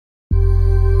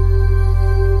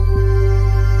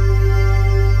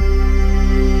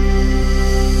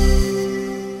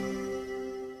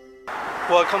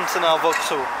welcome to now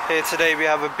Vauxhall. Here today we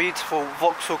have a beautiful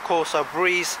Vauxhall CORSA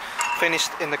Breeze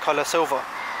finished in the colour silver.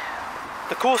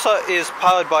 The Corsa is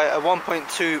powered by a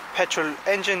 1.2 petrol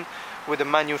engine with a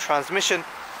manual transmission,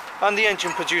 and the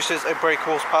engine produces a brake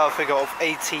horsepower figure of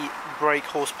 80 brake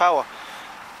horsepower.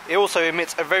 It also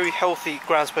emits a very healthy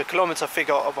grams per kilometre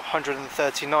figure of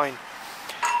 139.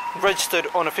 Registered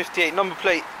on a 58 number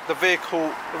plate, the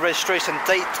vehicle registration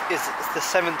date is the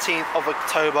 17th of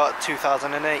October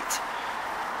 2008.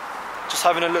 Just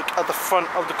having a look at the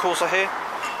front of the Corsa here.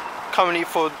 Currently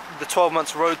for the 12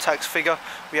 months road tax figure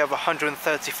we have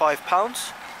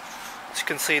 £135. As you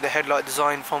can see, the headlight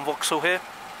design from Vauxhall here.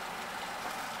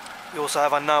 You also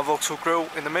have a now Vauxhall grille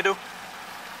in the middle.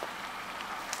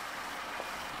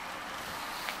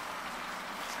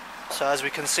 So as we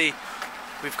can see,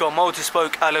 we've got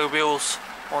multi-spoke alloy wheels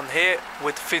on here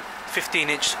with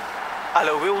 15-inch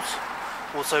alloy wheels.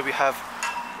 Also we have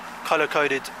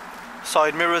colour-coded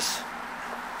side mirrors,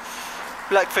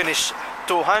 black finish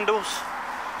door handles.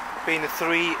 Being a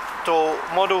 3-door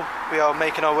model, we are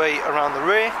making our way around the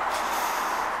rear.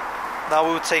 Now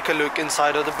we'll take a look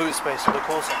inside of the boot space of the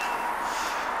Corsa.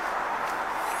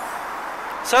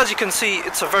 So as you can see,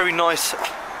 it's a very nice,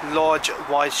 large,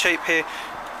 wide shape here.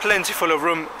 Plenty full of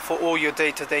room for all your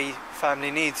day-to-day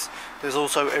family needs. There's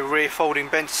also a rear folding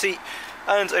bench seat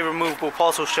and a removable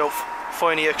parcel shelf for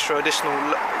any extra additional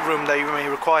room that you may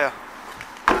require.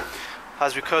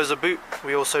 As we close the boot,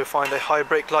 we also find a high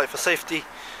brake light for safety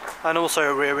and also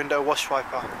a rear window wash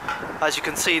wiper. As you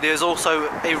can see, there's also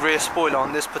a rear spoiler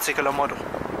on this particular model.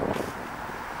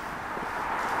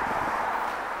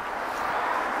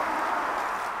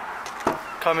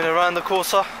 Coming around the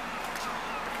Corsa,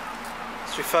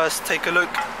 as we first take a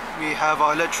look, we have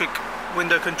our electric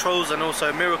window controls and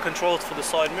also mirror controls for the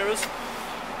side mirrors.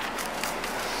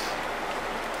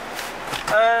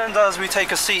 And as we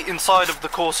take a seat inside of the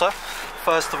Corsa,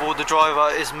 first of all the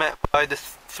driver is met by the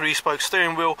 3-spoke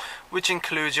steering wheel, which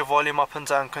includes your volume up and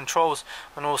down controls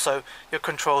and also your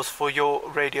controls for your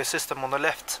radio system on the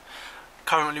left.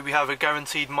 Currently we have a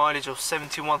guaranteed mileage of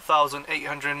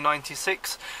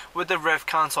 71,896 with the rev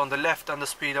counter on the left and the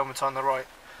speedometer on the right.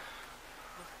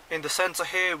 In the centre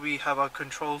here we have our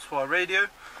controls for our radio,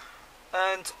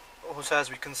 and also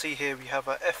as we can see here we have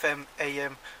our FM,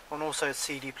 AM and also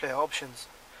CD player options.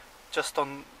 Just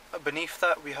on beneath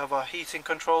that we have our heating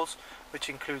controls, which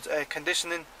includes air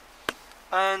conditioning,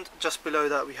 and just below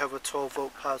that we have a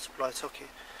 12-volt power supply socket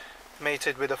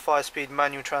mated with a 5-speed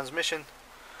manual transmission.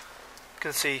 You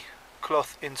can see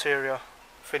cloth interior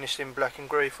finished in black and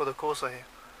grey for the Corsa here.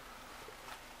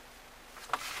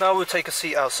 Now we'll take a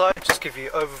seat outside, just give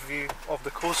you an overview of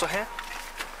the Corsa here.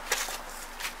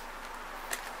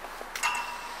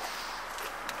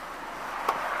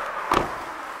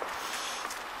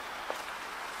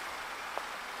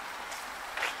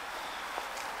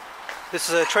 This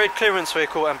is a trade clearance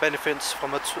vehicle and benefits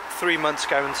from a 3 months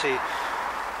guarantee.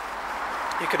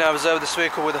 You can now reserve this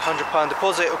vehicle with a £100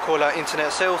 deposit or call our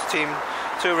internet sales team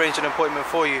to arrange an appointment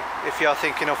for you. If you are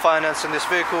thinking of financing this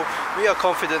vehicle, we are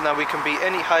confident that we can beat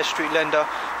any high street lender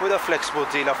with our flexible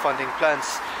dealer funding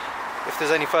plans. If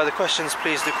there's any further questions,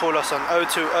 please do call us on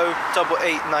 020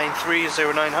 8893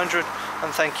 0900,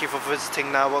 and thank you for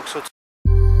visiting now Vauxhall.